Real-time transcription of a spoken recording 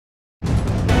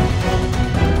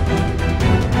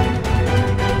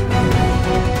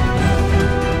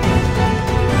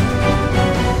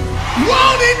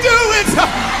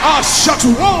Shut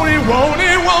won't it, won't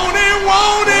it, won't it,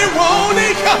 won't it, won't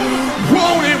it,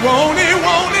 won't it, won't it,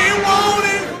 won't it, won't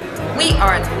it. We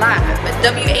are live at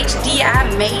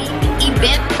WHDI main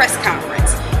event press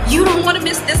conference. You don't want to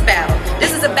miss this battle. This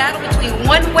is a battle between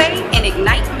One Way and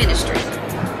Ignite Ministries.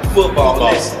 Football.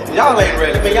 Listen, y'all ain't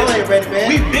ready, man. Y'all ain't ready, man.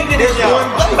 We bigger than y'all.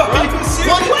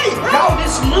 One Way. Y'all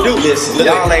this new. Dude, listen,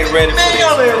 y'all ain't ready. Man,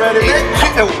 y'all ain't ready,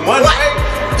 man. One Way.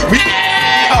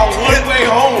 One Way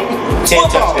home.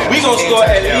 Football. We gonna score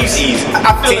at least.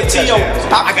 I feel a T.O.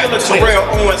 I feel a Terrell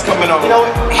Owens coming on. You know,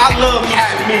 I love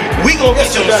me. We gonna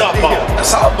get you softball.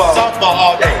 Softball. Softball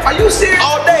all day. Are you serious?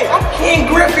 All day. I'm King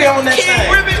Griffey on that thing. King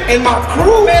Griffey and my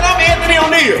crew. Man, I'm Anthony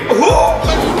O'Neal.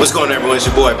 What's going on, everyone? It's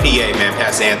your boy PA, man,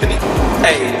 Pastor Anthony.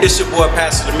 Hey, it's your boy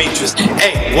Pastor Demetrius.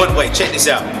 Hey, One Way, check this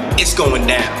out. It's going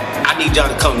down. I need y'all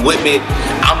to come with me.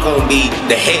 I'm gonna be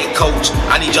the head coach.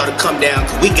 I need y'all to come down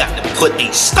because we got to put a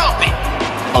stomping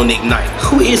on Ignite.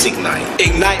 Who is Ignite?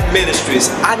 Ignite Ministries.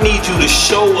 I need you to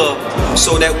show up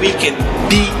so that we can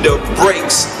beat the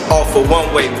brakes off of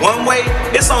One Way. One Way,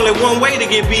 it's only one way to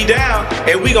get beat down,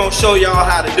 and we gonna show y'all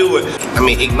how to do it. I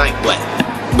mean, Ignite what?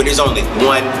 But there's only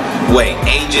one way.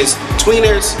 Ages,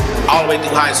 tweeners, all the way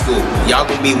through high school. Y'all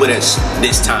gonna be with us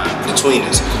this time, the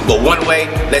tweeners. But One Way,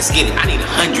 let's get it. I need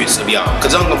hundreds of y'all,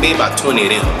 because I'm gonna be about 20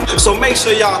 of them. So make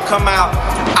sure y'all come out.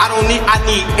 I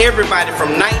need everybody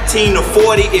from 19 to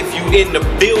 40. If you in the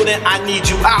building, I need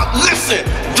you out. Listen,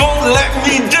 don't let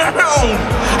me down.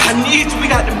 I need you. We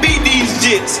got to beat these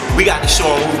jits. We got to show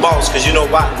them who's boss, because you know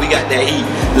why? We got that heat.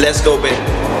 Let's go, baby.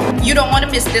 You don't want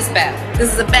to miss this battle.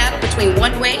 This is a battle between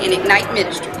One Way and Ignite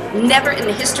Ministries. Never in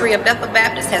the history of Bethel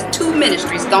Baptist has two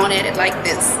ministries gone at it like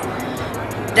this.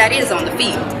 That is on the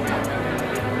field.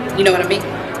 You know what I mean?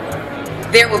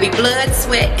 There will be blood,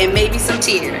 sweat, and maybe some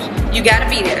tears. You gotta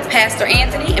be there. Pastor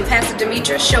Anthony and Pastor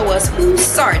Demetrius show us who's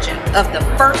sergeant of the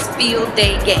first field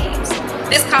day games.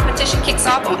 This competition kicks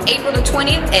off on April the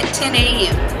 20th at 10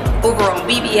 a.m. over on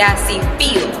BBIC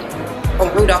Field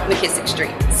on Rudolph McKissick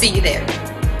Street. See you there.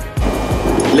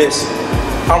 Listen,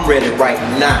 I'm ready right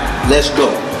now. Let's go.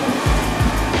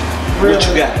 What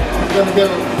you got? We're gonna go